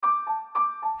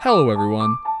Hello,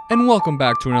 everyone, and welcome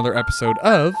back to another episode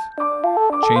of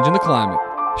Changing the Climate,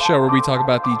 a show where we talk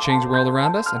about the changing world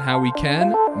around us and how we can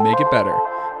make it better.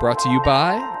 Brought to you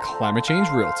by Climate Change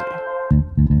Realty.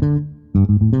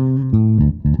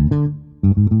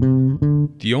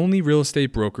 The only real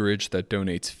estate brokerage that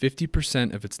donates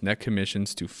 50% of its net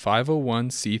commissions to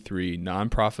 501c3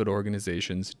 nonprofit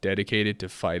organizations dedicated to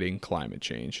fighting climate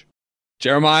change.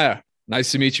 Jeremiah,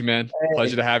 nice to meet you, man. Hey.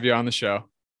 Pleasure to have you on the show.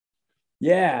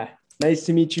 Yeah, nice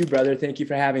to meet you, brother. Thank you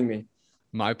for having me.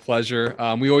 My pleasure.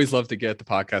 We always love to get the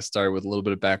podcast started with a little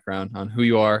bit of background on who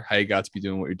you are, how you got to be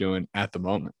doing what you're doing at the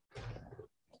moment.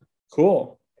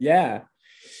 Cool. Yeah.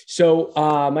 So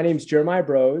my name's Jeremiah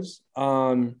Brose.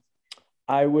 I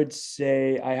would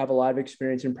say I have a lot of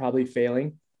experience in probably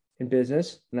failing in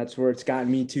business, and that's where it's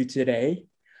gotten me to today.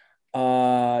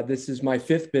 This is my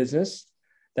fifth business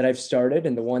that I've started,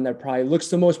 and the one that probably looks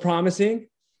the most promising.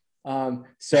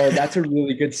 So that's a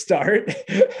really good start.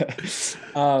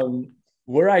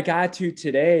 Where I got to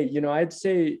today,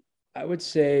 I would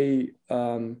say,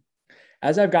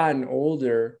 as I've gotten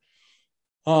older,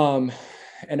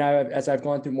 as I've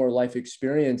gone through more life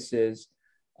experiences,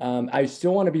 I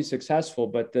still want to be successful,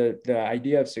 but the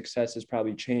idea of success has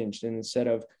probably changed. And instead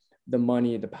of the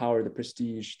money, the power, the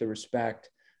prestige, the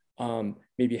respect,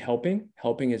 maybe helping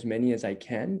as many as I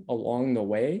can along the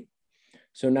way.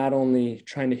 So not only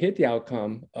trying to hit the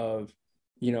outcome of,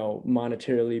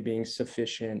 monetarily being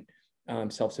sufficient,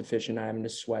 self-sufficient, not having to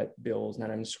sweat bills, not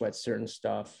having to sweat certain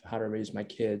stuff, how to raise my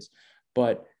kids,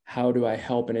 but how do I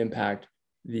help and impact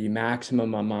the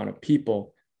maximum amount of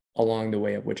people along the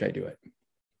way of which I do it?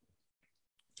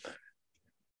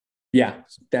 Yeah,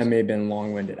 that may have been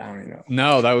long-winded. I don't know.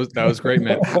 No, that was great,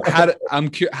 man.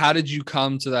 How did you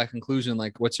come to that conclusion?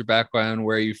 Like, what's your background?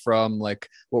 Where are you from? Like,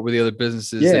 what were the other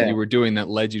businesses that you were doing that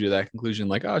led you to that conclusion?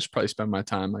 Like, I should probably spend my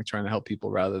time like trying to help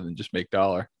people rather than just make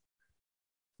dollar.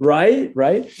 Right.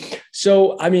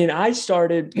 So, I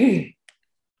started.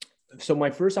 So my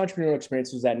first entrepreneurial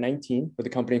experience was at 19 with a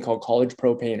company called College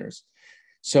Pro Painters.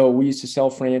 So we used to sell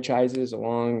franchises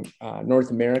along North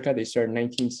America. They started in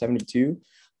 1972.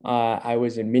 I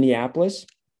was in Minneapolis,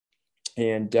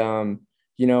 and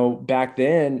back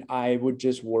then I would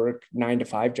just work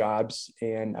 9-to-5 jobs,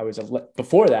 and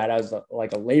before that I was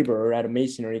like a laborer at a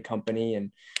masonry company,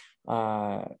 and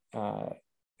kind of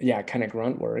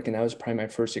grunt work, and that was probably my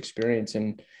first experience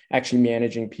in actually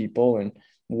managing people and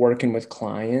working with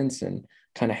clients and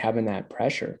kind of having that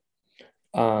pressure.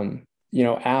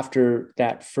 After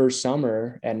that first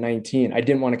summer at 19, I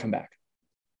didn't want to come back.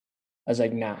 I was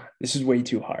like, nah, this is way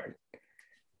too hard.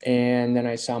 And then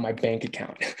I saw my bank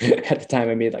account. At the time,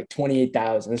 I made like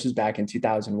 $28,000. This was back in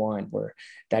 2001, where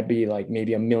that'd be like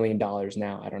maybe $1 million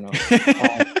now. I don't know.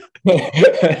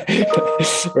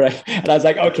 Right. And I was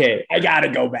like, okay, I got to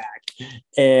go back.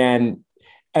 And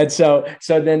so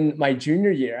then my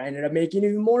junior year, I ended up making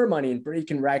even more money and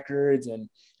breaking records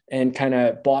and kind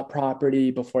of bought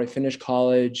property before I finished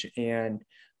college, and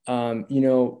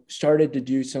started to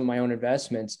do some of my own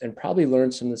investments and probably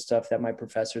learned some of the stuff that my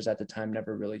professors at the time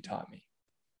never really taught me.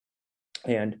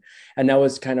 And that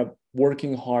was kind of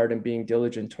working hard and being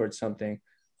diligent towards something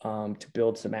to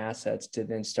build some assets to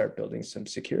then start building some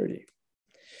security.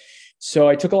 So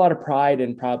I took a lot of pride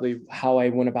in probably how I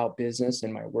went about business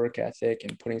and my work ethic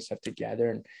and putting stuff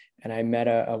together. And I met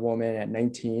a woman at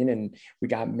 19, and we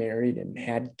got married and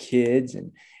had kids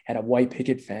and had a white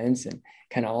picket fence and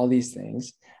kind of all these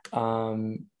things.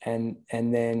 And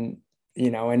then,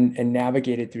 and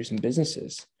navigated through some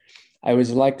businesses. I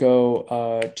was let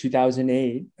go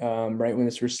 2008, right when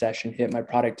this recession hit. My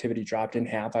productivity dropped in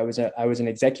half. I was an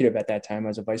executive at that time. I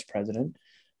was a vice president.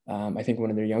 I think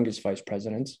one of their youngest vice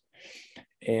presidents,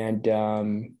 and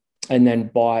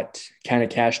then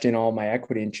cashed in all my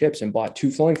equity and chips and bought 2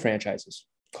 flooring franchises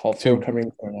called Floor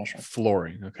Covering International.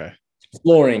 Flooring. Okay.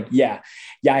 Flooring. Yeah.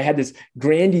 I had this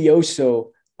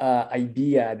grandioso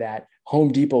idea that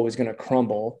Home Depot was going to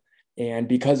crumble. And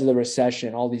because of the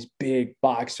recession, all these big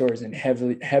box stores and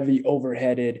heavy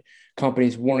overheaded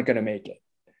companies weren't going to make it.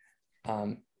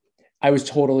 I was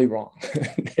totally wrong.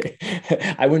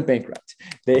 I went bankrupt.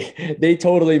 They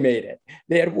totally made it.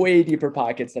 They had way deeper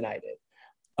pockets than I did.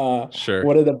 Sure.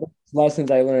 One of the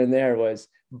lessons I learned there was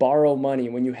borrow money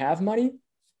when you have money,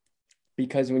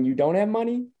 because when you don't have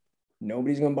money,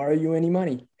 nobody's going to borrow you any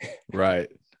money. Right.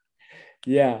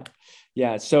 Yeah.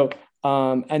 So,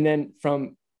 but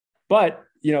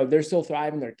they're still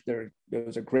thriving. It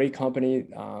was a great company,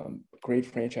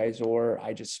 great franchisor.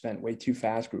 I just spent way too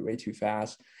fast, grew way too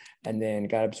fast, and then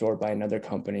got absorbed by another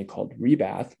company called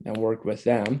Rebath and worked with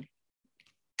them.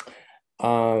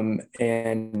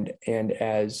 And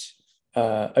as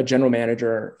a general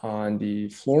manager on the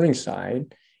flooring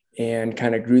side and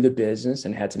kind of grew the business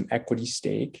and had some equity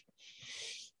stake.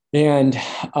 And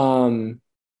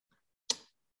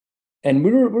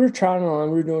we were trotting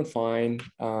along, we were doing fine.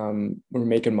 We were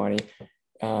making money.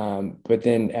 But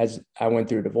then as I went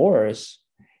through a divorce,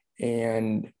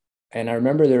 and I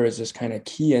remember there was this kind of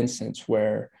key instance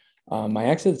where my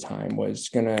ex at the time was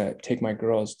going to take my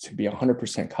girls to be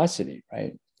 100% custody,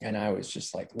 right? And I was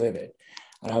just like livid.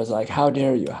 And I was like, how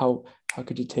dare you? How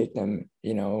could you take them,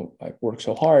 like work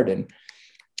so hard? And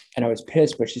I was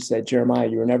pissed, but she said, Jeremiah,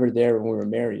 you were never there when we were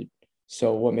married.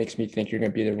 So what makes me think you're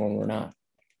going to be there when we're not?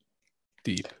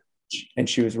 Deep. And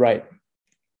she was right.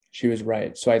 She was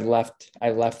right. So I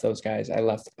left those guys. I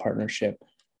left the partnership.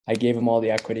 I gave them all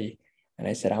the equity. And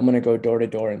I said, I'm going to go door to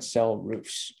door and sell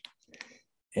roofs.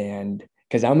 And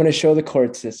because I'm going to show the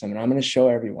court system and I'm going to show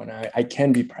everyone I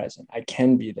can be present. I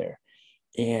can be there.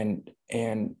 And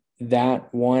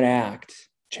that one act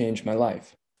changed my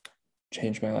life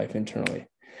internally.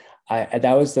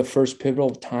 That was the first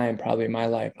pivotal time probably in my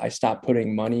life. I stopped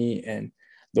putting money and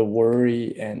the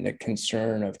worry and the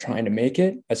concern of trying to make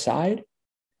it aside.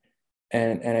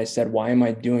 And I said, why am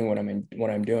I doing what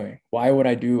I'm doing? Why would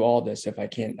I do all this if I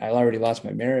can't? I already lost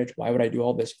my marriage. Why would I do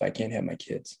all this if I can't have my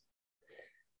kids?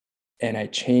 And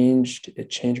it changed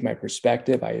my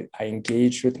perspective. I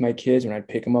engaged with my kids when I'd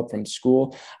pick them up from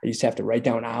school. I used to have to write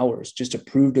down hours just to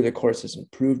prove to the court system,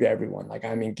 prove to everyone like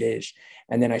I'm engaged.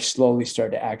 And then I slowly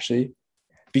started to actually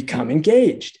become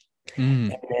engaged.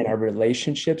 And then our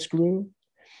relationships grew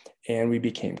and we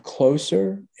became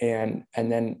closer. And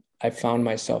then I found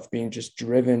myself being just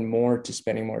driven more to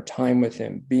spending more time with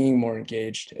him, being more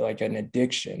engaged, like an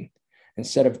addiction.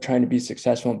 Instead of trying to be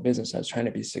successful in business, I was trying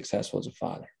to be successful as a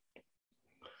father.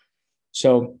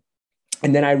 So,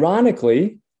 and then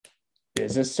ironically,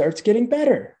 business starts getting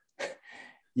better.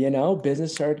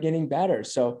 Business started getting better.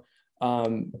 So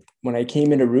when I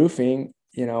came into roofing,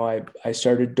 I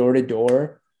started door to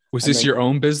door. Was this your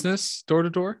own business, door to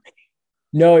door?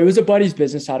 No, it was a buddy's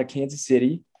business out of Kansas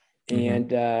City.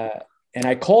 And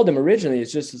I called him originally.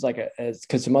 It's just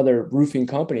because some other roofing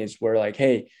companies were like,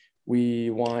 hey, we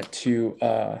want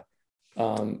to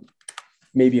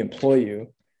maybe employ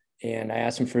you. And I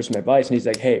asked him for some advice and he's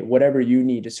like, hey, whatever you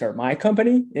need to start my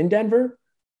company in Denver,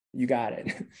 you got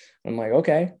it. I'm like,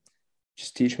 okay,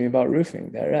 just teach me about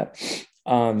roofing.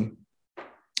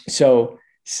 So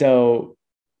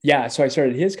I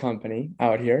started his company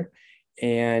out here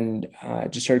and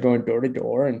just started going door to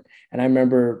door. And I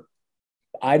remember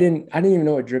I didn't even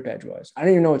know what drip edge was. I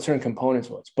didn't even know what certain components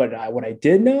was, but what I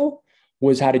did know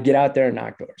was how to get out there and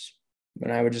knock doors.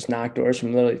 And I would just knock doors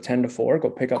from literally 10 to 4, go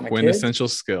pick up my kids. Quintessential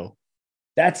skill.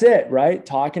 That's it, right?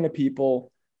 Talking to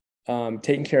people,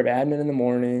 taking care of admin in the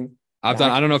morning. I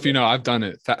don't know if you know, I've done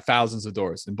it thousands of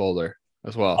doors in Boulder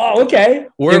as well. Oh, okay.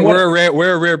 We're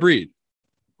a rare breed.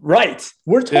 Right.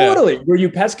 We're totally. Yeah. Were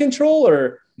you pest control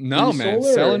or? No,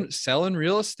 man. Selling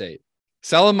real estate.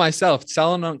 Selling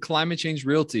on Climate Change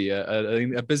Realty,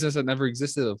 a business that never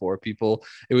existed before.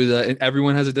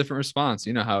 Everyone has a different response.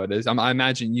 You know how it is. I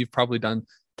imagine you've probably done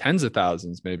tens of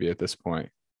thousands maybe at this point.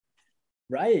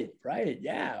 Right.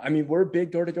 Yeah. I mean, we're a big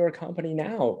door-to-door company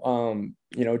now,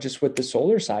 just with the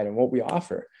solar side and what we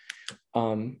offer.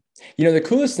 The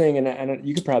coolest thing, and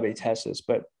you could probably test this,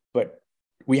 but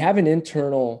we have an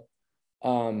internal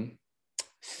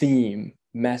theme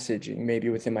messaging maybe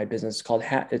within my business called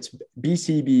it's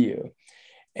BCBU,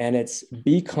 and it's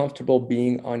be comfortable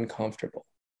being uncomfortable.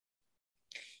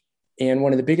 And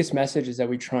one of the biggest messages that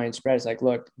we try and spread is like,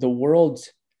 look, the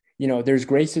world's, there's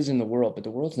graces in the world, but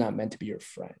the world's not meant to be your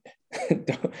friend.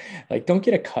 don't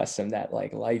get accustomed that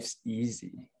like life's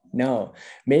easy. No,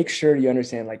 make sure you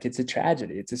understand like it's a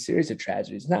tragedy. It's a series of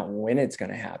tragedies. It's not when it's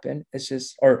going to happen. It's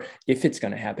just, or if it's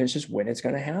going to happen, it's just when it's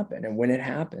going to happen. And when it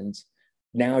happens,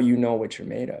 now you know what you're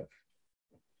made of.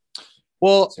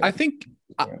 Well, so I think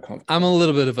I'm a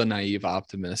little bit of a naive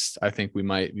optimist. I think we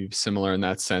might be similar in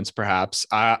that sense, perhaps.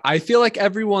 I feel like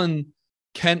everyone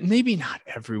can, maybe not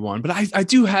everyone, but I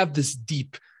do have this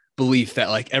deep belief that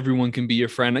like everyone can be your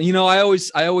friend. I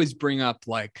always bring up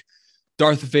like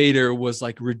Darth Vader was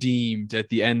like redeemed at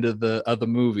the end of the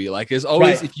movie. Like as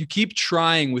always, right. If you keep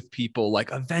trying with people, like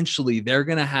eventually they're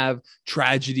going to have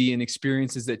tragedy and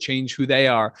experiences that change who they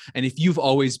are. And if you've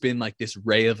always been like this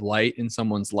ray of light in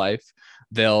someone's life,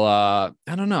 they'll I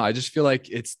don't know, I just feel like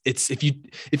it's if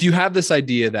you have this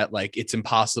idea that like it's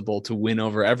impossible to win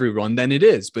over everyone, then it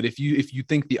is. But if you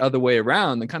think the other way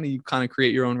around, then you kind of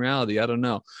create your own reality. I don't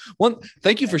know.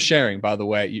 Thank you for sharing, by the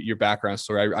way, your background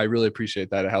story. I really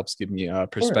appreciate that. It helps give me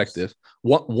perspective.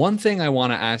 One thing I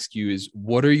want to ask you is,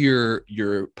 what are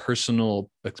your personal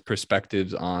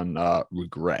perspectives on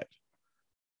regret?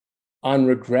 On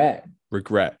regret.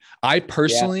 I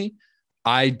personally,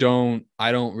 I don't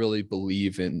really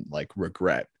believe in like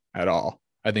regret at all.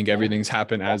 I think everything's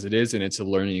happened as it is, and it's a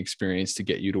learning experience to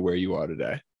get you to where you are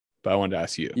today. But I wanted to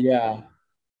ask you. Yeah.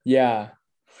 Yeah.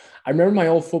 I remember my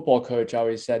old football coach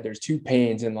always said there's two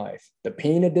pains in life, the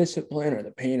pain of discipline or the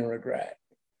pain of regret.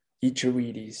 Eat your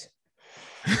Wheaties.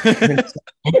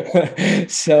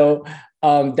 So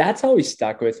that's always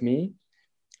stuck with me.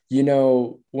 You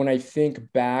know, when I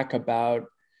think back about,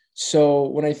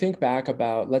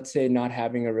 let's say, not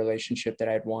having a relationship that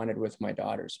I'd wanted with my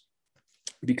daughters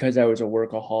because I was a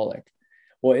workaholic.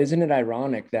 Well, isn't it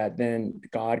ironic that then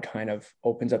God kind of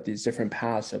opens up these different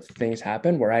paths of things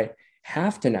happen where I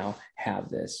have to now have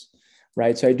this,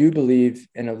 right? So I do believe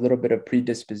in a little bit of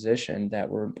predisposition that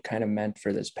we're kind of meant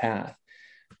for this path.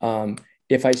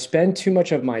 If I spend too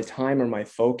much of my time or my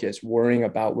focus worrying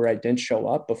about where I didn't show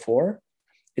up before,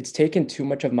 it's taken too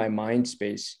much of my mind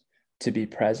space to be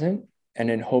present and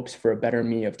in hopes for a better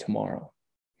me of tomorrow,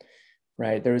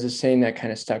 right? There was a saying that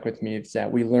kind of stuck with me. It's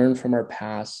that we learn from our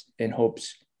past in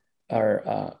hopes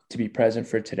to be present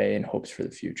for today in hopes for the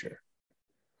future.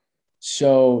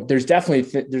 So there's definitely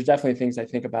things I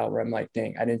think about where I'm like,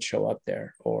 dang, I didn't show up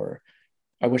there, or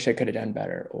I wish I could have done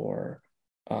better, or,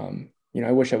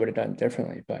 I wish I would have done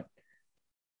differently, but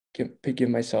give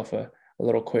myself a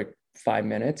little quick 5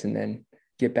 minutes and then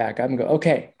get back up and go,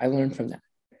 okay, I learned from that,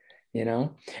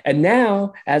 And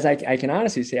now, as I can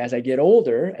honestly say, as I get a little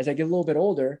bit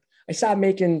older, I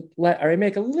make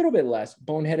a little bit less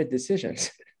boneheaded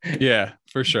decisions. Yeah,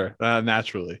 for sure.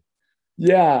 Naturally.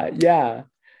 Yeah.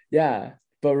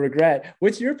 But regret,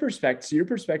 what's your perspective? So your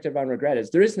perspective on regret is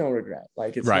there is no regret.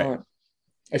 Like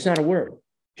it's not a word.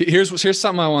 Here's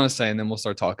something I want to say, and then we'll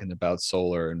start talking about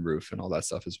solar and roof and all that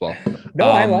stuff as well. No,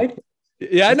 I like it.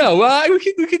 Yeah, I know. Well,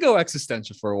 we could go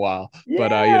existential for a while, but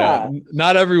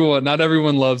not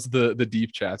everyone loves the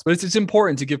deep chats. But it's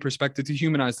important to give perspective, to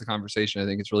humanize the conversation. I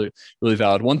think it's really, really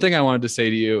valid. One thing I wanted to say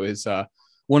to you is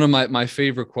one of my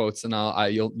favorite quotes, and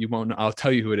I'll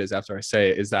tell you who it is after I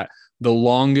say it, is that the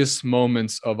longest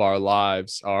moments of our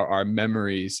lives are our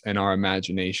memories and our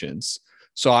imaginations.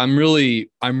 So I'm really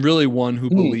one who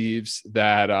believes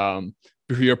that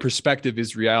your perspective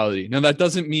is reality. Now, that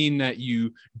doesn't mean that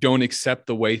you don't accept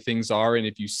the way things are. And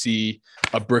if you see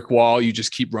a brick wall, you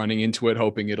just keep running into it,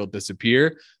 hoping it'll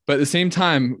disappear. But at the same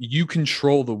time, you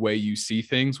control the way you see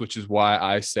things, which is why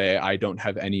I say I don't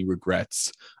have any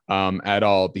regrets at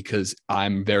all, because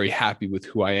I'm very happy with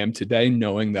who I am today,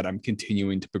 knowing that I'm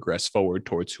continuing to progress forward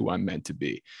towards who I'm meant to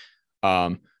be.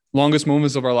 Longest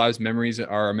moments of our lives, memories are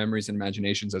our memories and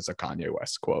imaginations. That's a Kanye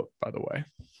West quote, by the way.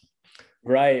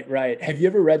 Right. Have you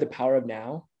ever read The Power of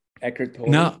Now, Eckhart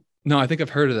Tolle? No, I think I've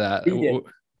heard of that.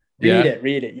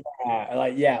 Read it.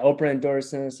 Yeah. Oprah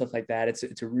endorsement, stuff like that.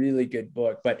 It's a really good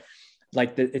book, but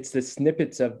like it's the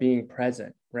snippets of being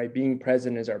present, right? Being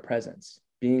present is our presence.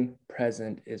 Being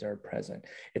present is our present.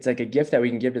 It's like a gift that we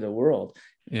can give to the world.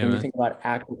 Yeah, when you think about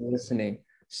active listening,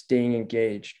 staying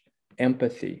engaged,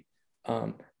 empathy,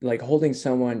 like holding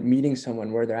someone, meeting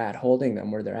someone where they're at, holding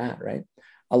them where they're at, right?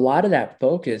 A lot of that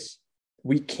focus,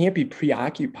 we can't be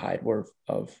preoccupied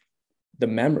of the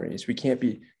memories. We can't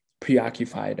be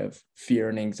preoccupied of fear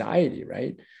and anxiety,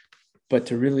 right? But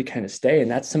to really kind of stay,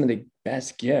 and that's some of the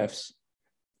best gifts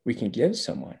we can give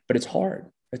someone, but it's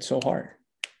hard. It's so hard.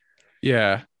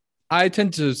 Yeah. I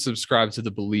tend to subscribe to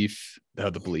the belief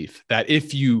that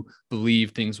if you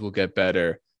believe things will get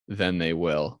better, then they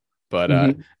will. But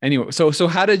anyway, so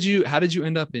how did you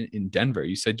end up in Denver?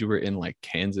 You said you were in like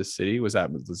Kansas City. Was that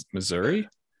Missouri?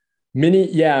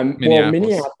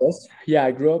 Minneapolis. Yeah,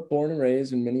 I grew up, born and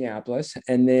raised in Minneapolis.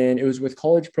 And then it was with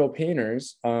College Pro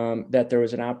Painters that there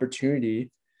was an opportunity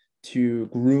to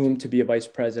groom to be a vice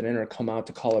president or come out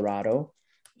to Colorado.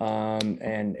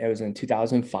 And it was in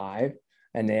 2005.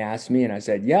 And they asked me, and I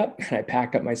said, yep. And I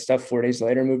packed up my stuff 4 days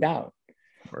later and moved out.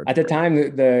 At the time,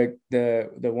 the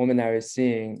woman that I was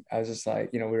seeing, I was just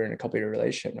like, we were in a couple-year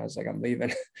relationship, and I was like, I'm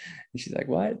leaving. And she's like,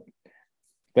 what?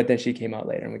 But then she came out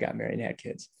later, and we got married and had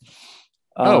kids.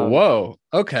 Whoa.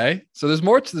 Okay. So there's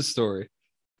more to the story.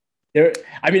 It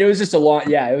was just a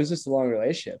long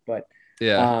relationship, but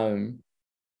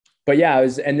but yeah,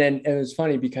 and then it was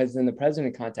funny because then the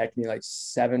president contacted me like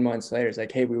 7 months later. It's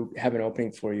like, hey, we have an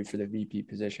opening for you for the VP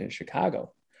position in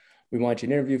Chicago. We want you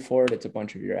to interview for it. It's a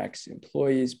bunch of your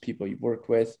ex-employees, people you worked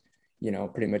with,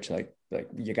 pretty much like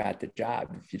you got the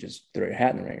job if you just throw your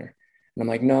hat in the ringer. And I'm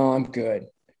like, no, I'm good.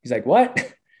 He's like,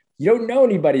 what? You don't know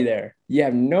anybody there. You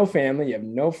have no family. You have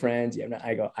no friends.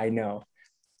 I go, I know,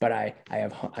 but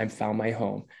I've found my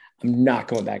home. I'm not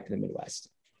going back to the Midwest.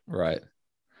 Right.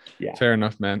 Yeah. Fair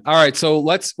enough, man. All right. So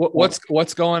what's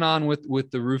going on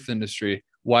with the roof industry?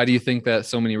 Why do you think that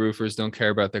so many roofers don't care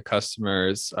about their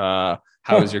customers? How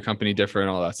is your company different?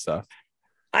 All that stuff.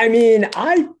 I mean,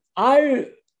 I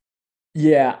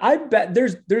bet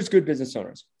there's good business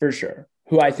owners for sure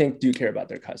who I think do care about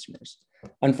their customers.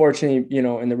 Unfortunately,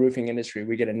 in the roofing industry,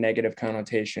 we get a negative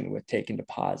connotation with taking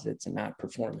deposits and not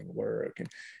performing work and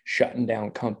shutting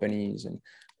down companies and,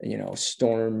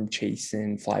 storm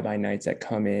chasing fly-by-nights that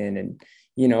come in and,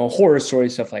 horror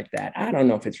stories, stuff like that. I don't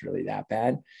know if it's really that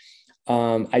bad.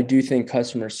 I do think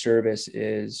customer service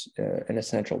is an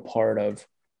essential part of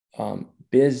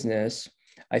business.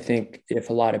 I think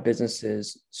if a lot of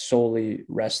businesses solely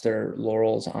rest their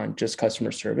laurels on just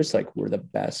customer service, like we're the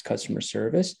best customer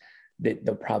service,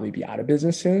 they'll probably be out of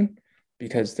business soon,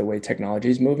 because the way technology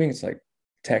is moving, it's like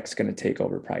tech's going to take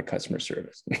over probably customer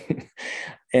service.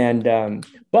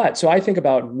 But so I think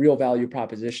about real value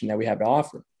proposition that we have to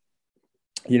offer.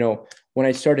 When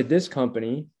I started this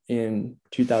company in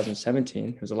 2017,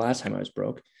 it was the last time I was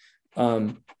broke.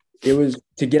 It was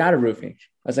to get out of roofing.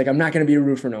 I was like, I'm not going to be a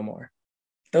roofer no more.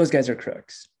 Those guys are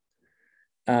crooks.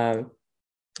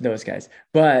 Those guys.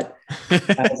 But I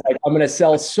was like, I'm going to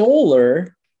sell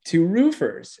solar to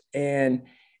roofers and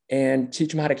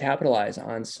teach them how to capitalize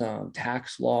on some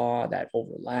tax law that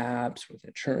overlaps with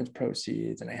insurance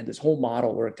proceeds. And I had this whole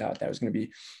model worked out that was going to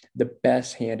be the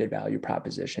best handed value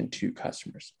proposition to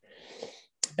customers.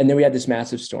 And then we had this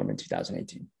massive storm in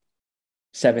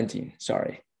 17,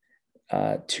 sorry,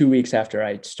 2 weeks after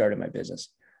I started my business.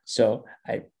 So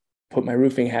I put my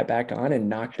roofing hat back on and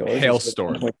knocked doors.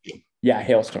 Hailstorm. Yeah,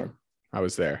 hailstorm. I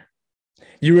was there.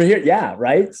 You were here? Yeah,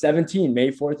 right? 17,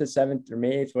 May 4th to 7th, or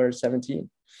May 8th or 17.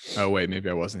 Oh, wait, maybe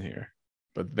I wasn't here.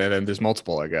 But then there's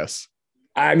multiple, I guess.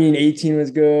 I mean, 18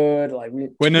 was good.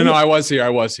 No, I was here.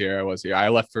 I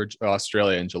left for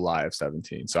Australia in July of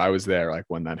 17. So I was there like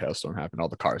when that hailstorm happened. All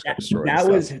the cars got destroyed. That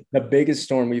was the biggest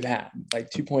storm we've had, like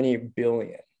 2.8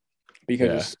 billion, because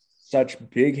it's such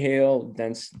big hail,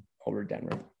 dense over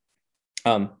Denver.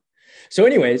 So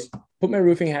anyways, put my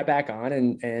roofing hat back on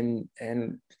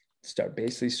and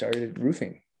started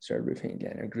roofing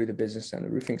again and grew the business on the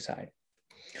roofing side.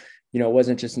 It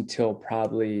wasn't just until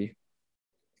probably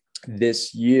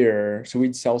this year. So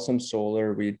we'd sell some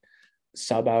solar, we'd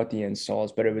sub out the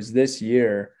installs, but it was this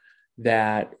year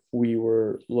that we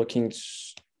were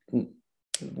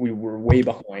way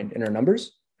behind in our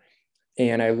numbers.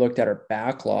 And I looked at our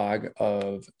backlog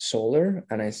of solar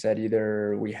and I said,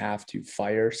 either we have to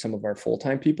fire some of our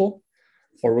full-time people,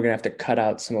 or we're going to have to cut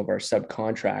out some of our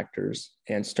subcontractors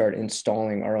and start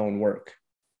installing our own work,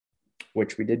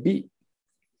 which we did beat.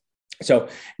 So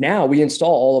now we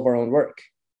install all of our own work,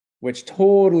 which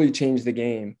totally changed the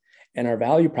game and our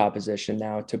value proposition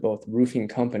now to both roofing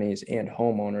companies and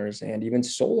homeowners and even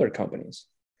solar companies.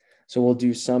 So we'll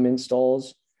do some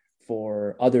installs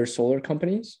for other solar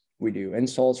companies. We do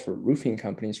installs for roofing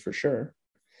companies for sure.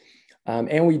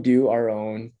 And we do our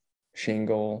own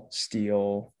shingle,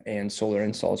 steel, and solar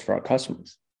installs for our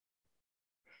customers.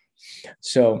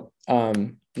 So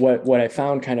what I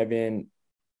found kind of in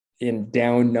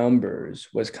down numbers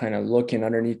was kind of looking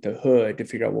underneath the hood to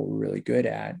figure out what we're really good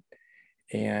at.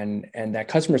 And that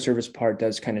customer service part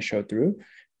does kind of show through,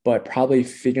 but probably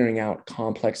figuring out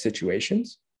complex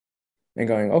situations and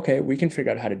going, okay, we can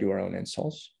figure out how to do our own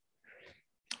installs,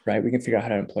 right? We can figure out how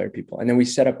to employ people. And then we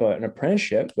set up an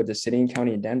apprenticeship with the city and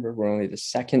county of Denver. We're only the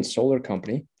second solar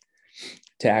company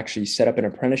to actually set up an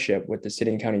apprenticeship with the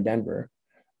city and county of Denver.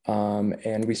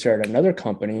 And we started another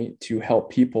company to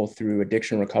help people through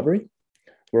addiction recovery,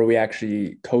 where we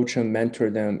actually coach them, mentor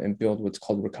them, and build what's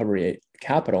called recovery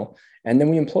capital. And then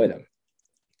we employ them.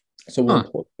 So we're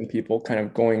employing people kind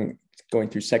of going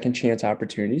through second chance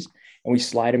opportunities, and we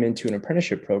slide them into an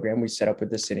apprenticeship program we set up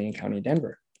with the city and county of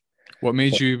Denver. What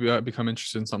made you become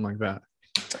interested in something like that?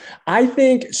 I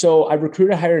think so. I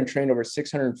recruited, hired, and trained over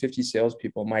 650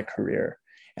 salespeople in my career.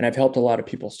 And I've helped a lot of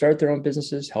people start their own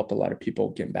businesses, helped a lot of people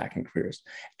get back in careers.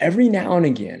 Every now and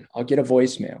again, I'll get a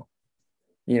voicemail,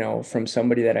 from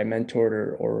somebody that I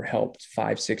mentored or helped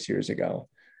 5-6 years ago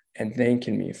and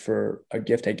thanking me for a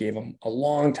gift I gave them a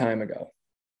long time ago,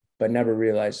 but never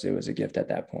realized it was a gift at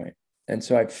that point. And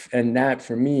so and that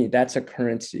for me, that's a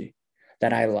currency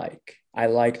that I like. I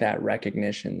like that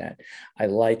recognition, that I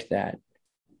like that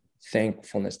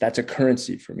thankfulness. That's a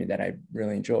currency for me that I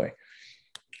really enjoy.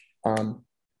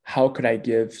 How could I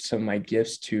give some of my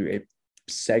gifts to a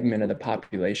segment of the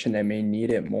population that may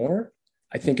need it more?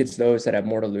 I think it's those that have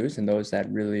more to lose and those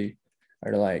that really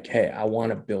are like, hey, I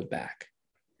want to build back.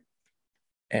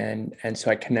 And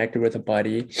so I connected with a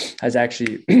buddy. I was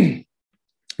actually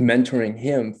mentoring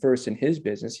him first in his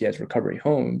business. He has Recovery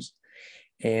Homes.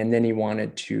 And then he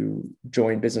wanted to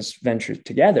join business ventures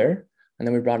together. And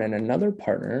then we brought in another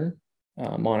partner,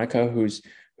 Monica, who's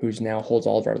now holds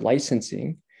all of our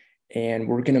licensing. And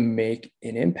we're going to make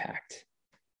an impact.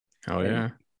 Oh, yeah.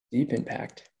 Deep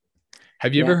impact.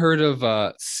 Have you ever heard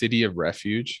of City of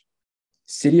Refuge?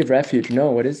 City of Refuge?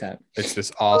 No, what is that? It's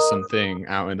this awesome thing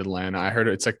out in Atlanta. I heard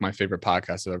it. It's like my favorite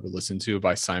podcast I've ever listened to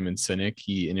by Simon Sinek.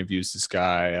 He interviews this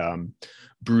guy,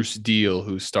 Bruce Deal,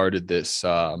 who started this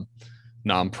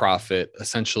nonprofit.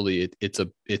 Essentially,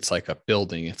 it's like a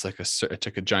building. It's like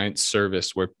a giant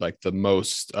service where like the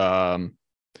most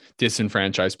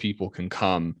disenfranchised people can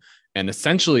come, and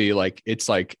essentially like it's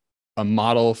like a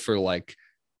model for like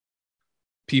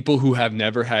people who have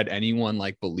never had anyone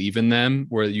like believe in them,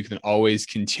 where you can always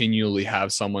continually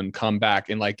have someone come back.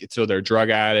 And like, so they're drug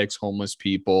addicts, homeless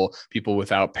people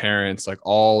without parents, like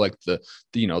all like the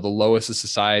lowest of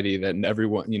society, that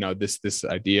everyone, this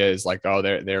idea is like, oh,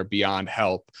 they're beyond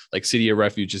help. Like City of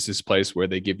Refuge is this place where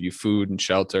they give you food and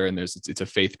shelter, and it's a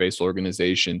faith-based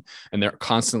organization. And they're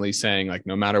constantly saying like,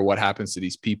 no matter what happens to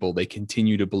these people, they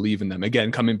continue to believe in them. Again,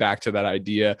 coming back to that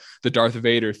idea, the Darth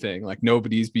Vader thing, like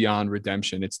nobody's beyond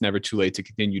redemption. It's never too late to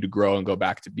continue to grow and go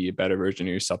back to be a better version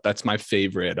of yourself. That's my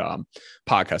favorite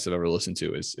podcast I've ever listened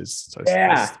to is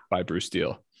by Bruce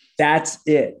Deal. That's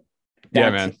it.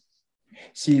 Yeah, man.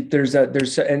 See,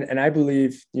 and I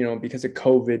believe, because of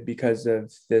COVID, because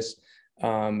of this,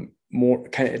 more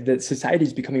kind of the society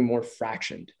is becoming more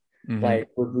fractioned. Mm-hmm. Like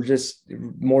we're just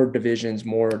more divisions,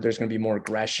 there's going to be more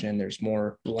aggression, there's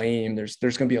more blame, there's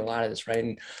going to be a lot of this, right?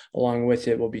 And along with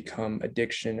it will become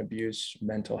addiction, abuse,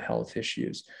 mental health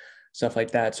issues, stuff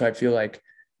like that. So I feel like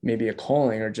maybe a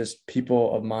calling, or just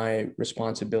people of my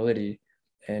responsibility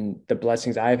and the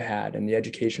blessings I've had and the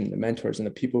education, the mentors and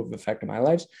the people who've affected my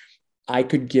lives, I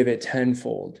could give it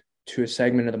tenfold to a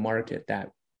segment of the market that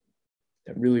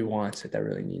really wants it, that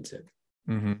really needs it.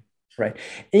 Mm-hmm. Right.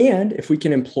 And if we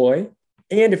can employ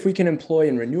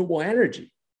in renewable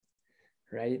energy,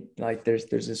 right? Like there's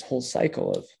this whole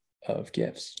cycle of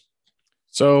gifts.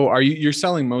 So you're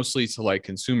selling mostly to like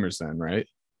consumers then, right?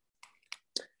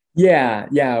 Yeah.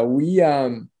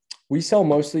 We sell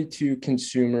mostly to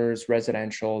consumers,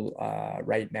 residential,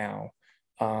 right now.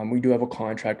 We do have a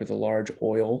contract with a large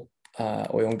oil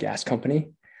and gas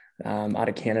company out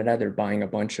of Canada. They're buying a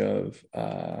bunch of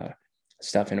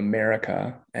stuff in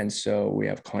America. And so we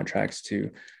have contracts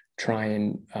to try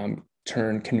and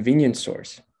turn convenience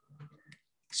stores.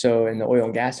 So in the oil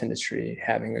and gas industry,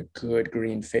 having a good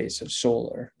green face of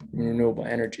solar, renewable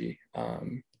energy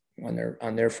on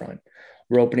their front.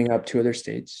 We're opening up 2 other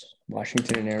states,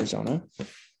 Washington and Arizona.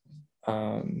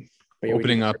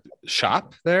 Opening up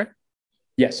shop there?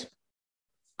 Yes.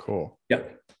 Cool.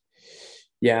 Yep.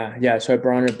 Yeah. So I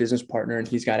brought in a business partner, and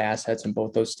he's got assets in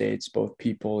both those states, both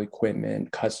people,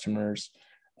 equipment, customers.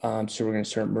 So we're going to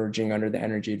start merging under the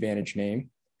Energy Advantage name,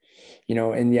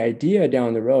 and the idea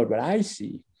down the road, what I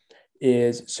see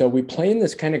is, so we play in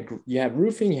this kind of, you have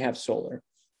roofing, you have solar,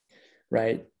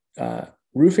 right?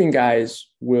 Roofing guys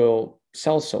will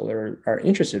sell solar, are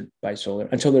interested by solar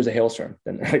until there's a hailstorm.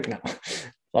 Then they're like, no,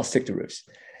 I'll stick to roofs.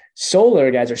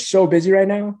 Solar guys are so busy right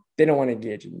now, they don't want to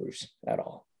engage in roofs at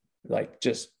all. Like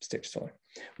just stick to solar.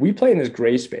 We play in this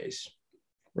gray space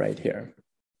right here.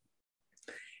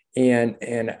 And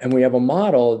we have a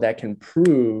model that can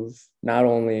prove not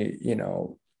only,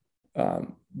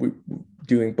 we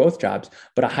doing both jobs,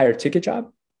 but a higher ticket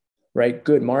job, right?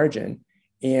 Good margin.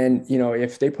 And,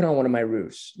 if they put on one of my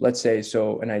roofs, let's say,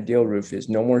 so an ideal roof is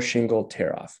no more shingle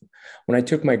tear off. When I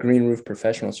took my green roof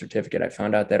professional certificate, I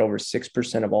found out that over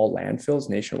 6% of all landfills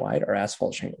nationwide are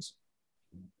asphalt shingles,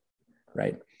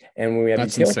 right? And when we have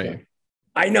That's insane.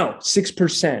 I know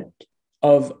 6%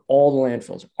 of all the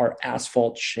landfills are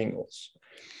asphalt shingles.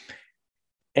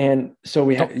 And so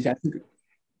we have,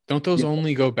 don't those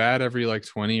only go bad every like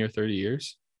 20 or 30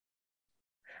 years?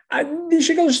 These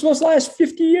shingles are supposed to last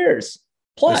 50 years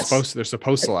plus. They're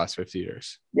supposed to last 50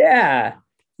 years. Yeah.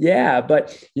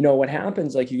 But what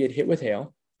happens, like you get hit with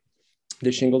hail,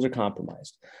 the shingles are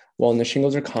compromised. Well, when the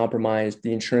shingles are compromised,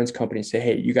 the insurance companies say,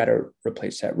 hey, you got to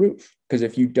replace that roof, because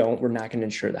if you don't, we're not going to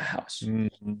insure the house.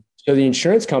 Mm-hmm. So the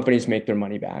insurance companies make their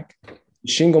money back.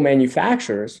 Shingle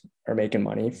manufacturers are making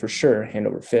money for sure, hand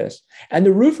over fist. And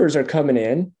the roofers are coming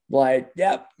in like,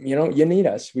 yep, you know, you need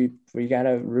us. We got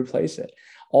to replace it.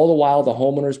 All the while, the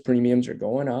homeowners' premiums are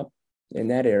going up in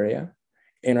that area,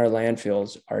 and our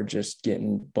landfills are just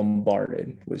getting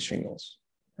bombarded with shingles,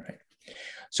 right?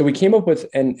 So we came up with,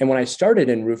 and when I started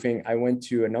in roofing, I went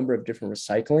to a number of different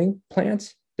recycling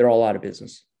plants. They're all out of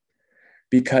business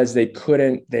because they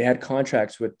had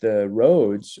contracts with the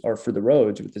roads, or for the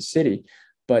roads with the city,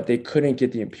 but they couldn't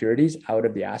get the impurities out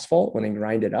of the asphalt when they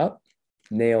grind it up,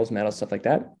 nails, metal, stuff like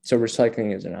that. So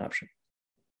recycling is an option.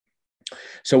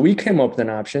 So we came up with an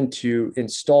option to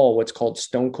install what's called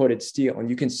stone-coated steel, and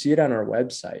you can see it on our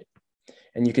website,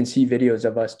 and you can see videos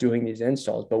of us doing these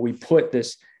installs. But we put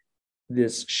this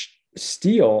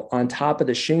steel on top of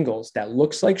the shingles that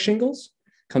looks like shingles,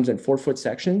 comes in 4-foot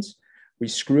sections. We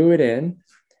screw it in,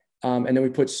 and then we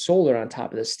put solar on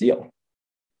top of the steel.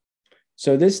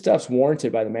 So this stuff's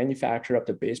warranted by the manufacturer up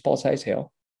to baseball size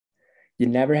hail. You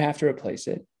never have to replace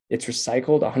it. It's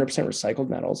recycled, 100% recycled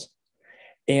metals.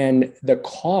 And the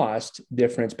cost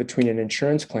difference between an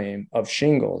insurance claim of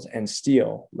shingles and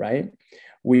steel, right?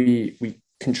 We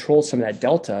control some of that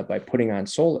delta by putting on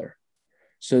solar.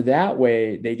 So that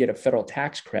way they get a federal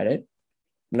tax credit,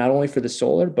 not only for the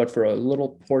solar, but for a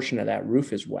little portion of that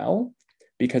roof as well,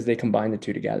 because they combine the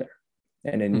two together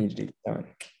and it needs to get done.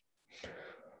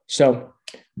 So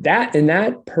that, in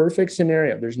that perfect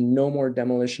scenario, there's no more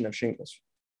demolition of shingles,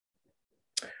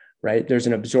 right? There's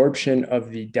an absorption of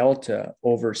the delta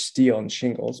over steel and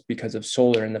shingles because of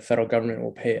solar, and the federal government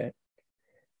will pay it.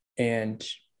 And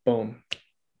boom,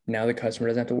 now the customer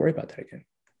doesn't have to worry about that again.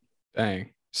 Dang.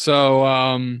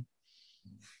 So,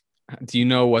 do you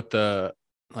know what the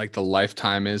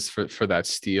lifetime is for that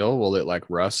steel? Will it like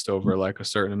rust over like a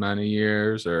certain amount of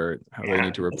years, or how they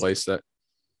need to replace that?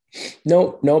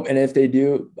 Nope. And if they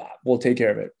do, we'll take care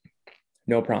of it.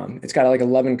 No problem. It's got like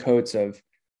 11 coats of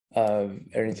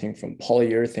everything from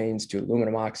polyurethanes to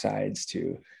aluminum oxides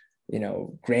to, you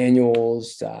know,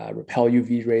 granules, repel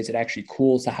UV rays. It actually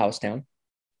cools the house down,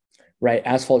 right?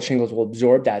 Asphalt shingles will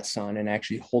absorb that sun and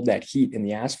actually hold that heat in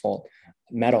the asphalt.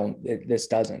 Metal, this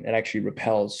doesn't. It actually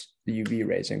repels the UV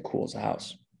rays and cools the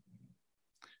house.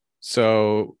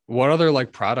 So what other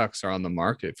like products are on the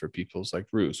market for people's like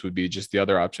roofs? Would be just the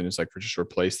other option is like for just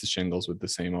replace the shingles with the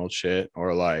same old shit,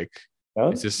 or like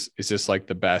is this like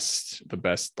the best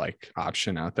like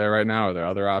option out there right now? Are there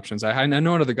other options? I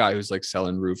know another guy who's like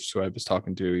selling roofs who I was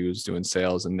talking to. He was doing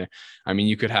sales, and I mean,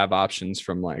 you could have options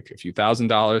from like a few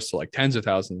 $1,000s to like tens of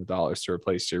thousands of dollars to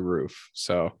replace your roof.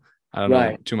 So I don't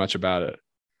know too much about it.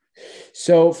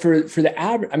 So for the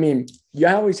average, I mean, you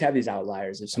always have these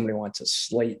outliers. If somebody wants a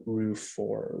slate roof,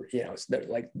 or, you know, they're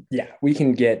like, yeah, we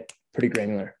can get pretty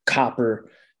granular, copper,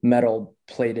 metal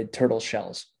plated turtle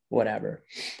shells, whatever.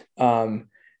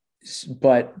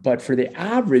 But for the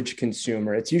average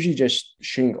consumer, it's usually just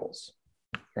shingles,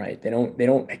 right? They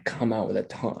don't come out with a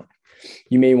ton.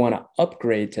 You may want to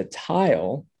upgrade to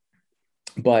tile,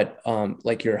 but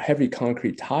like your heavy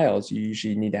concrete tiles, you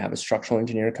usually need to have a structural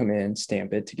engineer come in,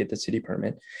 stamp it to get the city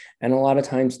permit. And a lot of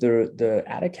times the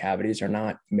attic cavities are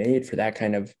not made for that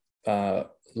kind of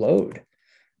load,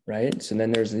 right? So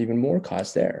then there's even more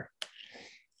cost there.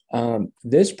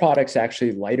 This product's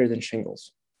actually lighter than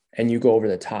shingles, and you go over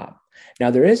the top.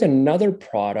 Now there is another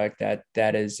product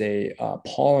that is a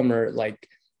polymer, like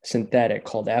synthetic,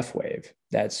 called F-Wave,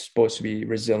 that's supposed to be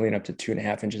resilient up to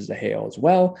 2.5 inches of hail as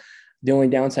well. The only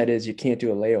downside is you can't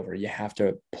do a layover. You have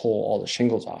to pull all the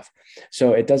shingles off.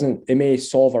 So it may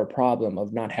solve our problem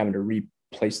of not having to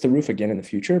replace the roof again in the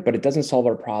future, but it doesn't solve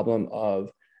our problem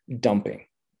of dumping,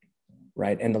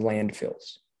 right? And the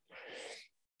landfills.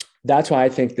 That's why I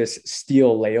think this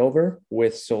steel layover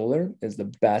with solar is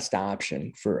the best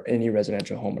option for any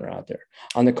residential homeowner out there.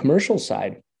 On the commercial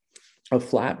side, a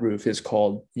flat roof is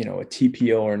called, you know, a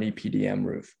TPO or an EPDM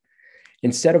roof.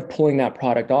 Instead of pulling that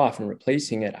product off and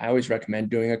replacing it, I always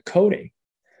recommend doing a coating.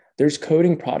 There's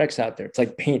coating products out there. It's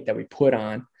like paint that we put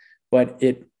on, but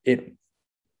it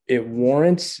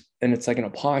warrants, and it's like an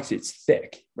epoxy. It's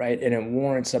thick, right? And it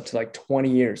warrants up to like 20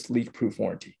 years leak-proof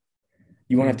warranty.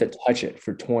 You won't have to touch it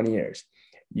for 20 years.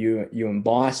 You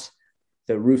emboss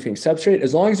the roofing substrate.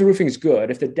 As long as the roofing is good,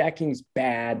 if the decking's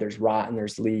bad, there's rot and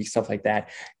there's leaks, stuff like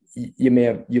that,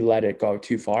 you let it go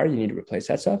too far. You need to replace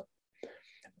that stuff.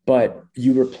 But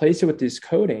you replace it with these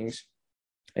coatings,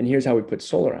 and here's how we put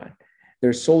solar on.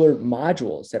 There's solar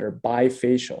modules that are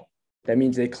bifacial. That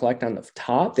means they collect on the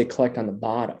top, they collect on the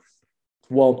bottom.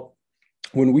 Well,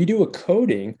 When we do a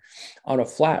coating on a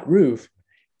flat roof,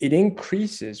 it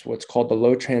increases what's called the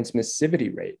low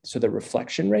transmissivity rate. So the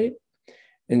reflection rate,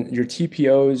 and your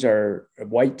TPOs are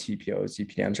white TPOs,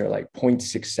 EPDMs are like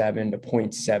 0.67 to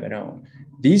 0.70.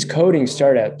 These coatings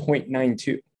start at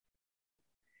 0.92.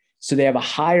 So they have a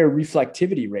higher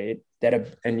reflectivity rate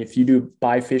and if you do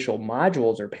bifacial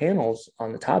modules or panels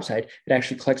on the top side, it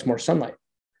actually collects more sunlight,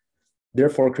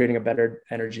 therefore creating a better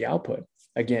energy output.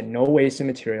 Again, no waste in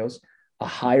materials, a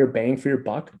higher bang for your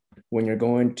buck when you're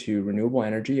going to renewable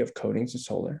energy of coatings and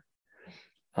solar,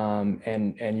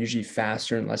 and usually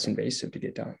faster and less invasive to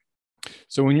get done.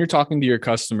 So when you're talking to your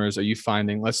customers, are you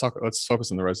finding, let's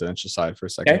focus on the residential side for a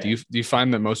second. Okay. Do you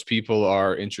find that most people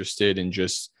are interested in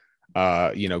just,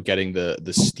 getting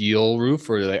the steel roof,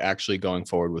 or are they actually going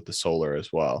forward with the solar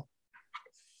as well?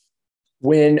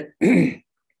 That's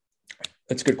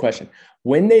a good question.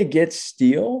 When they get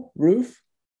steel roof,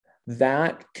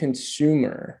 that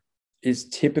consumer is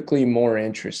typically more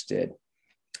interested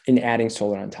in adding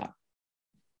solar on top,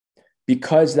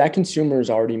 because that consumer has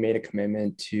already made a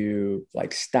commitment to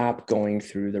like stop going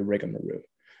through the rigmarole.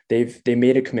 They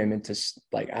made a commitment to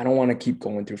like, I don't want to keep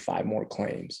going through 5 more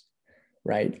claims,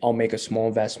 right? I'll make a small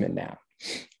investment now.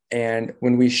 And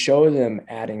when we show them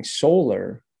adding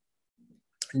solar,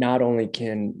 not only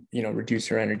can, reduce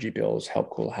their energy bills, help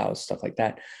cool the house, stuff like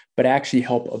that, but actually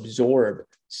help absorb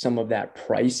some of that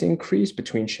price increase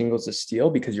between shingles to steel,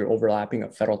 because you're overlapping a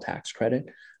federal tax credit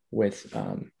with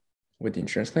the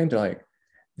insurance claims. They're like,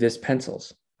 this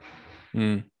pencils.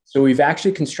 So we've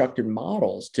actually constructed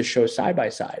models to show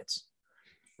side-by-sides,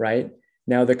 right?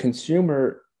 Now the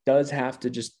consumer does have to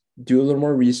just do a little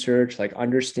more research, like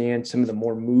understand some of the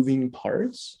more moving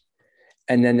parts.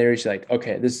 And then they're just like,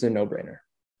 okay, this is a no-brainer.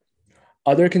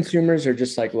 Other consumers are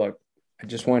just like, look, I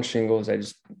just want shingles. I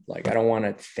don't want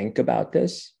to think about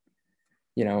this,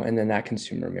 and then that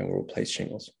consumer will replace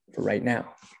shingles for right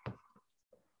now.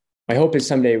 My hope is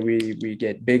someday we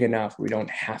get big enough, we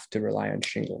don't have to rely on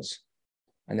shingles,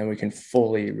 and then we can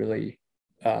fully really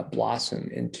blossom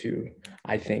into,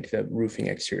 I think, the roofing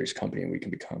exteriors company we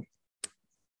can become.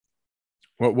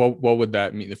 What would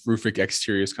that mean? The roofing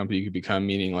exteriors company you could become,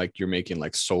 meaning like you're making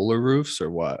like solar roofs or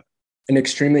what? An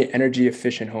extremely energy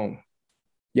efficient home.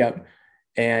 Yep.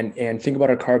 And think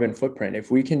about our carbon footprint. If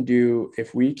we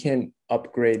can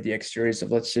upgrade the exteriors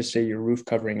of, let's just say, your roof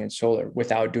covering and solar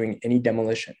without doing any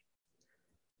demolition,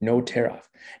 no tear off.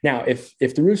 Now, if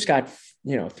the roof's got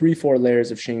 3-4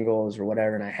 layers of shingles or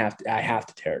whatever, and I have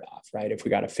to tear it off, right? If we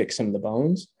got to fix some of the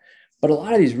bones, but a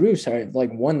lot of these roofs are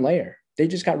like one layer. They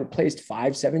just got replaced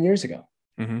 5-7 years ago.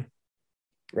 Mm-hmm.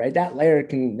 Right? That layer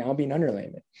can now be an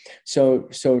underlayment. So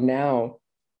now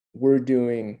we're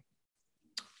doing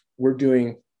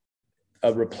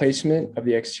a replacement of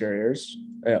the exteriors,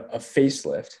 a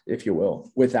facelift, if you will,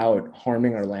 without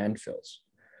harming our landfills.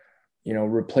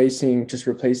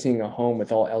 Replacing a home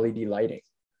with all LED lighting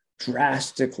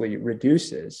drastically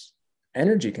reduces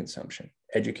energy consumption,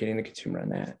 educating the consumer on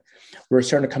that. We're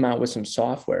starting to come out with some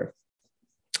software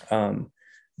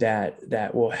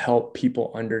that will help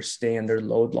people understand their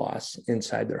load loss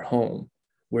inside their home,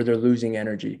 where they're losing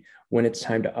energy, when it's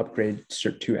time to upgrade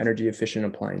to energy efficient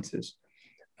appliances,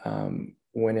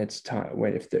 when it's time,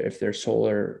 if their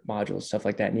solar modules, stuff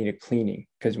like that, need a cleaning,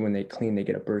 because when they clean, they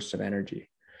get a burst of energy,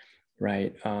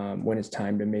 right? When it's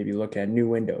time to maybe look at new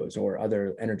windows or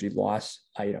other energy loss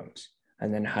items,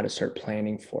 and then how to start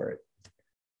planning for it.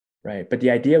 Right. But the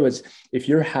idea was, if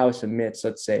your house emits,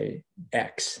 let's say,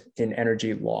 X in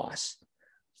energy loss,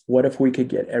 what if we could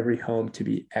get every home to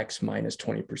be X minus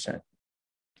 20%?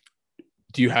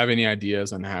 Do you have any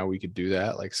ideas on how we could do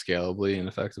that, like scalably and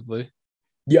effectively?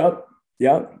 Yep.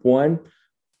 One,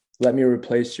 let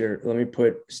me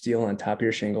put steel on top of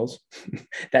your shingles.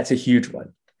 That's a huge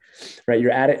one, right?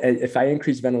 If I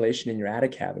increase ventilation in your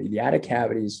attic cavity, the attic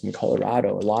cavities in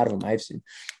Colorado, a lot of them I've seen,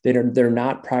 they're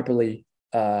not properly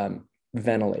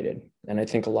ventilated. And I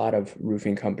think a lot of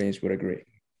roofing companies would agree.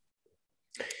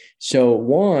 So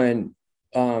one,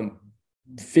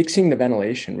 fixing the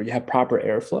ventilation where you have proper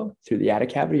airflow through the attic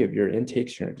cavity of your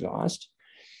intakes, your exhaust,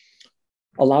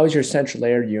 allows your central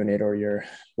air unit or your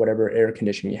whatever air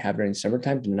conditioning you have during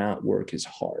summertime to not work as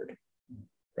hard,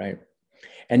 right?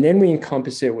 And then we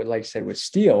encompass it with, like I said, with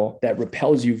steel that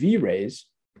repels UV rays.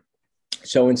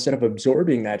 So instead of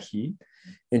absorbing that heat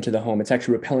into the home, it's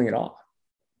actually repelling it off.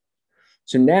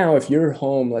 So now if your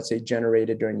home, let's say,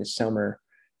 generated during the summer,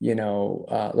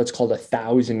 let's call it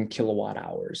 1,000 kilowatt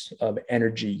hours of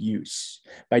energy use.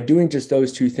 By doing just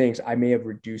those two things, I may have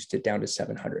reduced it down to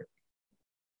 700.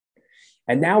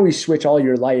 And now we switch all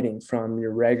your lighting from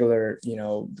your regular,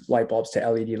 light bulbs to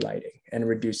LED lighting and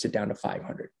reduce it down to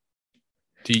 500.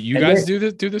 Do you guys do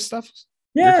this stuff?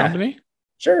 Yeah. Your company?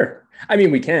 Sure. I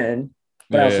mean, we can,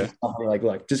 but I also yeah. like,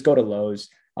 look, just go to Lowe's.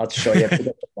 I'll show you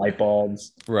the light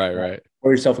bulbs. Right.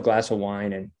 Pour yourself a glass of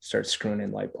wine and start screwing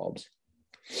in light bulbs.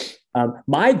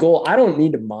 My goal, I don't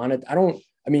need to monitor. I don't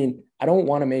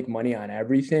want to make money on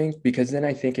everything, because then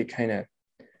I think it kind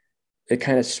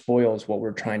of spoils what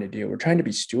we're trying to do. We're trying to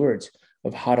be stewards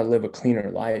of how to live a cleaner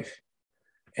life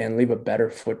and leave a better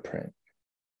footprint,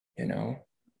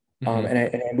 Mm-hmm.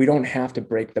 And we don't have to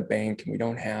break the bank, and we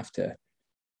don't have to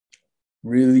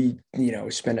really,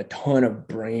 spend a ton of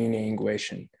brain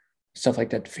anguish and stuff like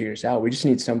that to figure us out. We just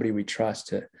need somebody we trust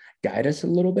to guide us a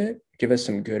little bit, give us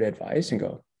some good advice, and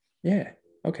go, yeah,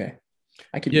 okay,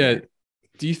 I could. Yeah.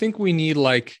 Do you think we need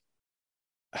like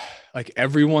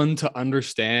everyone to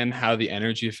understand how the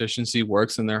energy efficiency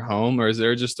works in their home, or is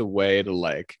there just a way to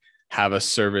like have a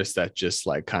service that just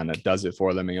like kind of does it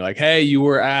for them, and you're like, hey, you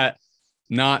were at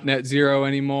not net zero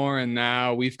anymore, and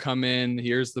now we've come in,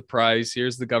 here's the price,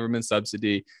 here's the government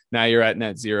subsidy, now you're at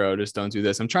net zero, just don't do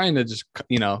this. I'm trying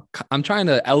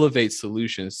to elevate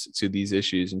solutions to these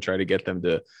issues and try to get them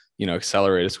to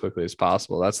accelerate as quickly as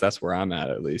possible. That's where I'm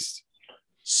at least.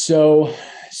 So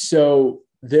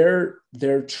they're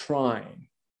trying.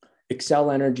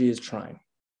 Xcel Energy is trying,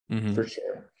 mm-hmm. for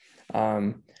sure.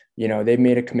 They've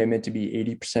made a commitment to be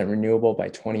 80% renewable by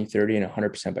 2030 and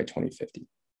 100% by 2050.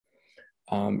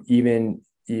 Even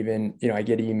I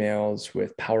get emails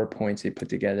with PowerPoints they put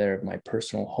together of my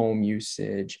personal home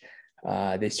usage.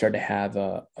 They start to have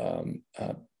a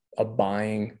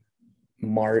buying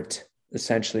mart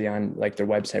essentially on like their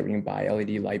website where you can buy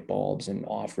LED light bulbs and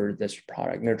offer this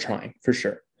product. And they're trying for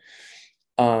sure.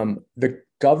 The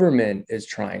government is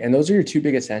trying, and those are your two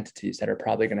biggest entities that are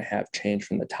probably going to have change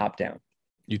from the top down.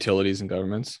 Utilities and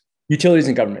governments. Utilities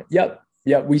and government. Yep.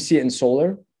 We see it in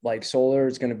solar. Like solar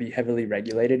is going to be heavily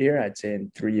regulated here, I'd say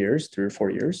in 3 or 4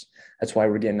 years. That's why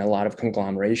we're getting a lot of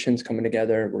conglomerations coming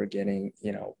together. We're getting,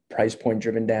 price point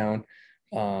driven down.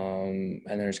 And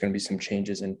there's going to be some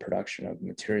changes in production of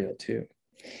material too.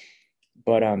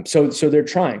 But so they're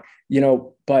trying,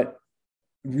 but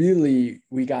really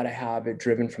we got to have it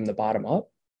driven from the bottom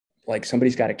up. Like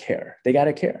somebody's got to care. They got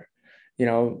to care.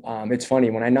 It's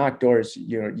funny when I knock doors,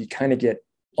 you kind of get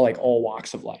like all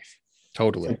walks of life.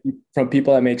 Totally. From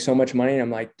people that make so much money. And I'm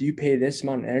like, do you pay this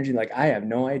amount of energy? Like, I have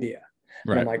no idea.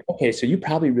 Right. And I'm like, okay, so you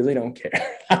probably really don't care.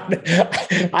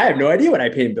 I have no idea what I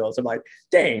pay in bills. I'm like,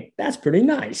 dang, that's pretty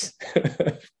nice.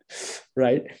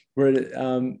 Right.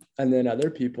 And then other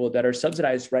people that are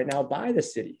subsidized right now by the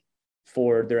city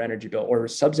for their energy bill, or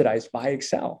subsidized by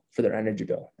Xcel for their energy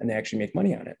bill. And they actually make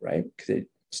money on it, right? Because they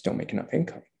just don't make enough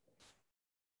income.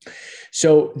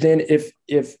 So then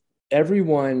if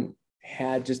everyone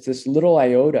had just this little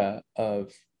iota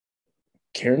of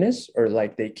careness, or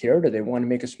like they cared, or they want to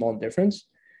make a small difference.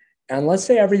 And let's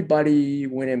say everybody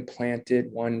went and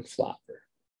planted one flower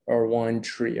or one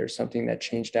tree or something that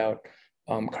changed out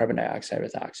carbon dioxide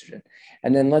with oxygen.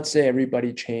 And then let's say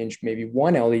everybody changed maybe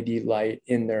one LED light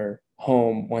in their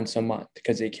home once a month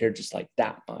because they care just like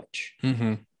that much.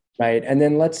 Mm-hmm. Right. And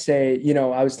then let's say,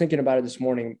 I was thinking about it this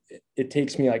morning. It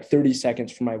takes me like 30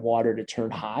 seconds for my water to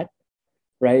turn hot,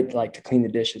 right? Like to clean the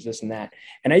dishes, this and that.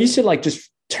 And I used to like just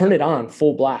turn it on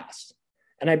full blast.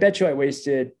 And I bet you I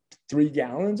wasted 3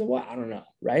 gallons of water. I don't know.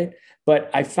 Right. But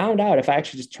I found out if I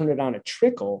actually just turn it on a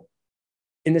trickle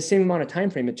in the same amount of time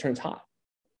frame, it turns hot.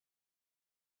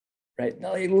 Right.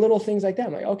 Like little things like that.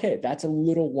 I'm like, okay, that's a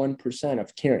little 1%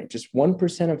 of caring, just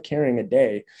 1% of caring a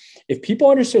day. If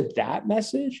people understood that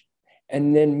message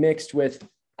and then mixed with,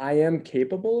 I am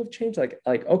capable of change, like,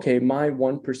 okay, my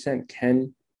 1%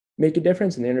 can make a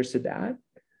difference, and they understood that,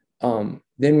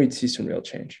 then we'd see some real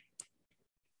change.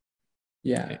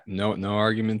 Yeah. No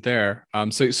argument there.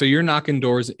 So you're knocking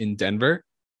doors in Denver?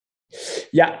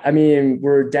 Yeah. I mean,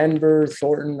 we're Denver,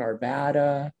 Thornton,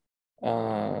 Arvada,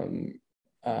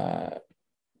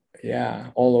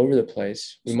 all over the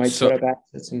place. We might set up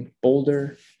assets in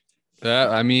Boulder.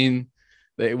 I mean,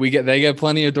 they get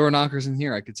plenty of door knockers in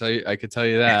here. I could tell you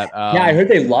that. Yeah, I heard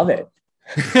they love it.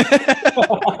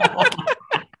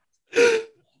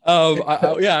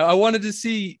 I wanted to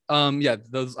see.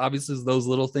 Those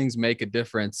little things make a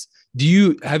difference.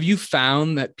 Have you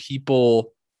found that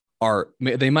people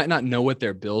they might not know what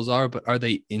their bills are, but are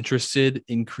they interested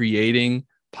in creating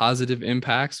positive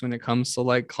impacts when it comes to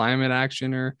like climate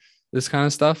action or this kind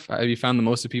of stuff? Have you found the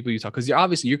most of people you talk, because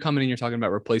you're coming in, you're talking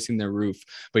about replacing their roof,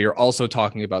 but you're also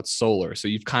talking about solar. So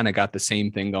you've kind of got the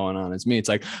same thing going on as me. It's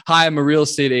like, hi, I'm a real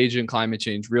estate agent, climate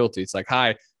change realty. It's like,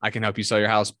 hi, I can help you sell your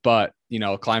house, but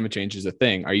climate change is a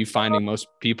thing. Are you finding most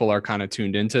people are kind of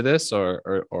tuned into this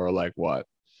or like what?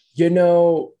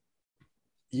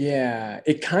 Yeah,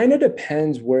 it kind of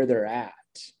depends where they're at.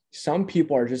 Some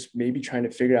people are just maybe trying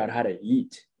to figure out how to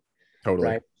eat. Totally.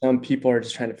 Right. Some people are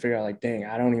just trying to figure out like, dang,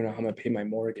 I don't even know how I'm gonna pay my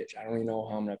mortgage. I don't even know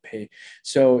how I'm gonna pay.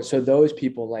 So those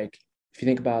people, like, if you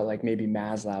think about like maybe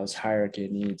Maslow's hierarchy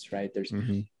of needs, right?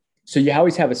 So you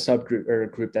always have a subgroup or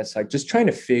a group that's like just trying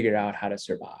to figure out how to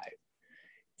survive.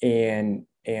 And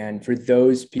for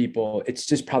those people, it's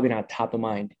just probably not top of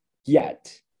mind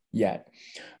yet.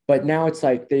 But now it's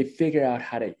like they figure out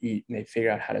how to eat and they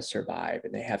figure out how to survive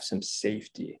and they have some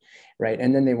safety, right?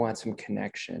 And then they want some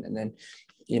connection. And then,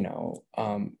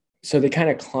 so they kind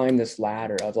of climb this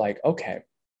ladder of like, okay,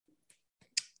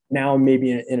 now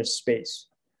maybe in a space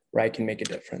where I can make a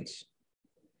difference.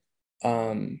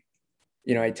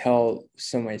 I tell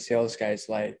some of my sales guys,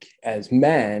 like as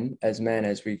men, as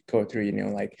we go through, in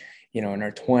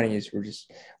our 20s, we're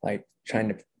just like trying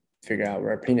to figure out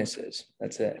where our penis is.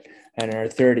 That's it. And in our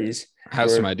 30s, I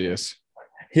have some ideas.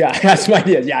 Yeah, that's my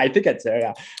idea. Yeah, I think it's there.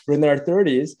 Yeah. We're in our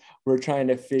 30s, we're trying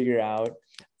to figure out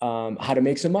how to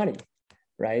make some money,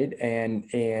 right?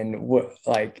 And what,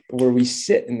 like, where we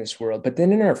sit in this world. But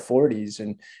then in our 40s,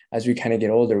 and as we kind of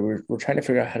get older, we're trying to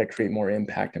figure out how to create more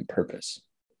impact and purpose,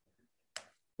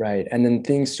 right? And then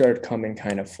things start coming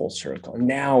kind of full circle.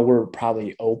 Now we're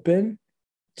probably open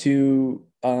to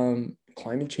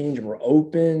climate change, and we're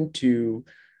open to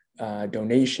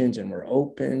donations, and we're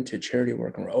open to charity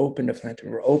work, and we're open to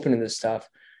philanthropy. We're open to this stuff,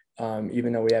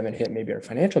 even though we haven't hit maybe our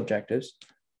financial objectives,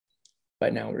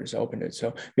 but now we're just open to it.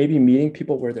 So maybe meeting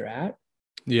people where they're at.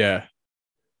 Yeah.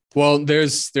 Well,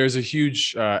 there's a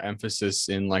huge emphasis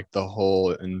in like the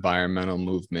whole environmental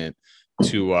movement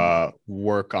to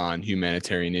work on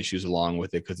humanitarian issues along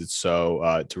with it, because it's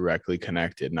so directly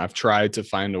connected. And I've tried to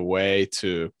find a way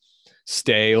to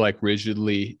stay like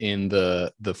rigidly in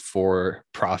the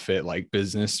for-profit like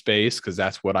business space, because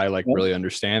that's what I like really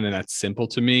understand, and that's simple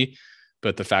to me.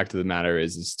 But the fact of the matter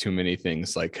is, it's too many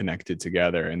things like connected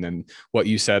together. And then what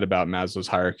you said about Maslow's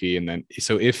hierarchy, and then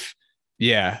so if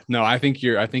I think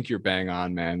you're bang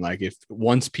on, man. Like if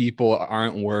once people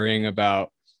aren't worrying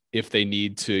about if they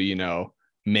need to,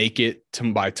 make it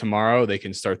by tomorrow, they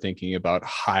can start thinking about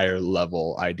higher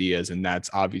level ideas. And that's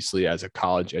obviously, as a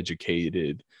college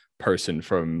educated person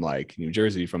from like New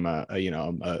Jersey, from a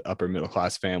upper middle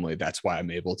class family, that's why I'm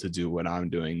able to do what I'm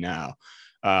doing now.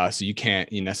 So you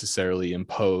can't necessarily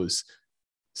impose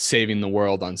saving the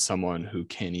world on someone who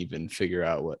can't even figure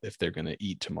out if they're going to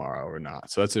eat tomorrow or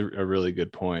not. So that's a really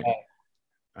good point.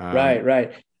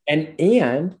 Right. And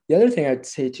the other thing I'd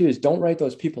say too is don't write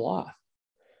those people off.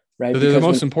 Right. So they're the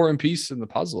most important piece in the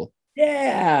puzzle.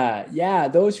 Yeah.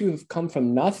 Those who have come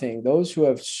from nothing, those who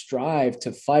have strived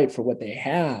to fight for what they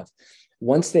have,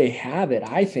 once they have it,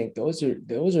 I think those are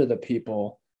the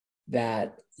people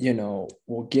that,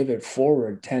 will give it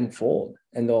forward tenfold,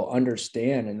 and they'll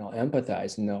understand and they'll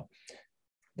empathize and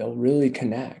they'll really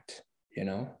connect,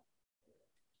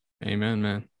 Amen,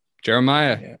 man.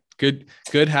 Jeremiah, good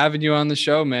having you on the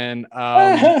show, man.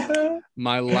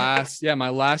 My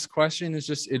last question is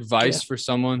just advice for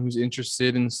someone who's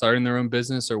interested in starting their own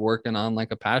business or working on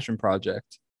like a passion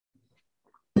project.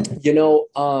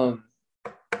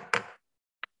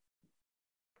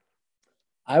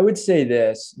 I would say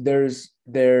this,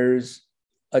 there's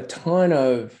a ton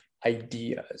of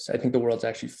ideas. I think the world's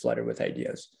actually flooded with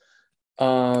ideas.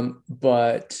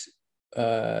 But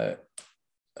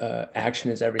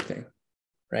action is everything,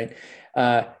 right?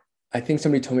 I think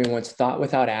somebody told me once, thought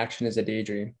without action is a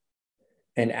daydream,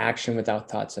 and action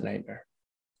without thought's a nightmare.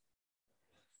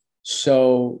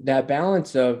 So that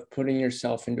balance of putting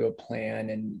yourself into a plan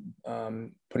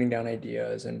and putting down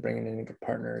ideas and bringing in good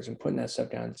partners and putting that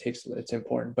stuff down, it's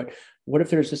important. But what if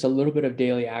there's just a little bit of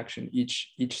daily action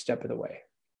each step of the way,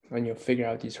 and you'll figure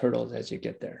out these hurdles as you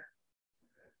get there,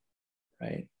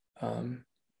 right?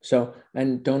 So,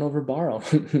 and don't over borrow.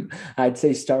 I'd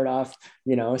say start off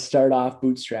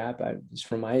bootstrap. Just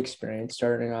from my experience,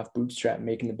 starting off bootstrap,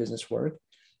 making the business work.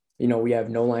 We have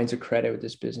no lines of credit with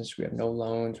this business. We have no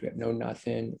loans. We have no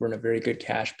nothing. We're in a very good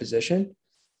cash position.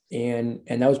 And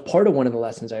that was part of one of the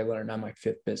lessons I learned on my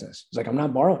fifth business. It's like, I'm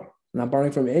not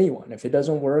borrowing from anyone. If it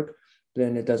doesn't work,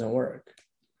 then it doesn't work.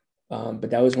 But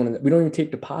that was we don't even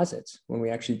take deposits when we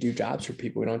actually do jobs for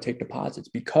people. We don't take deposits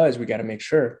because we got to make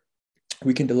sure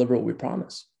we can deliver what we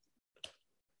promise.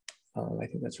 I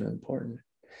think that's really important.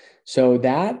 So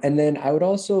that, and then I would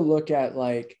also look at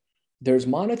like, there's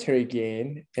monetary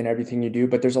gain in everything you do,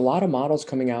 but there's a lot of models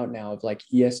coming out now of like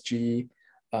ESG,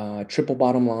 triple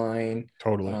bottom line.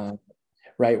 Totally.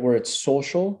 right? Where it's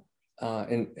social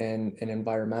and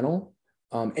environmental,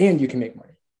 and you can make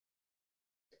money,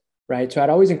 right? So I'd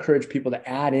always encourage people to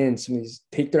add in some of these,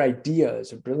 take their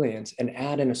ideas of brilliance and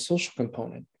add in a social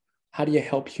component. How do you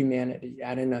help humanity?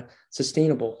 Add in a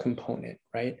sustainable component,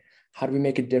 right? How do we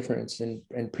make a difference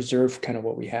and preserve kind of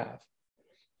what we have?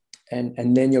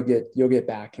 And then you'll get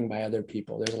backing by other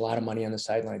people. There's a lot of money on the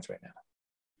sidelines right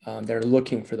now. They're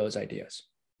looking for those ideas.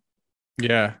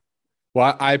 Yeah.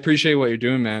 Well, I appreciate what you're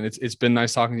doing, man. It's been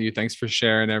nice talking to you. Thanks for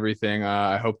sharing everything.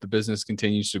 I hope the business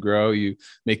continues to grow. You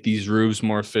make these roofs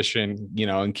more efficient,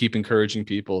 and keep encouraging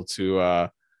people to,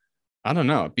 I don't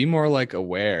know, be more like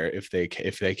aware if they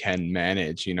can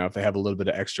manage, if they have a little bit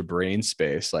of extra brain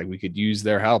space, like we could use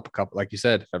their help. Like you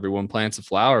said, if everyone plants a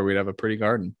flower, we'd have a pretty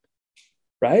garden.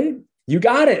 Right? You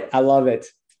got it. I love it.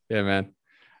 Yeah, man.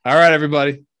 All right,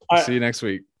 everybody. See you next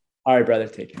week. All right, brother.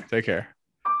 Take care. Take care.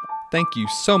 Thank you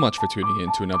so much for tuning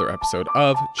in to another episode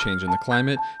of Changing the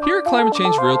Climate. Here at Climate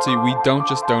Change Realty, we don't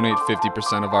just donate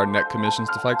 50% of our net commissions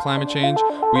to fight climate change.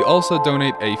 We also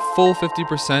donate a full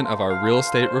 50% of our real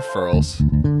estate referrals.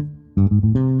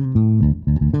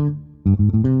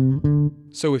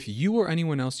 So if you or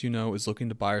anyone else you know is looking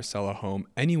to buy or sell a home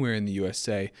anywhere in the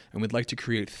USA and would like to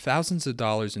create thousands of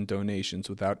dollars in donations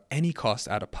without any cost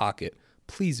out of pocket,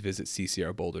 please visit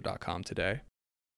ccrboulder.com today.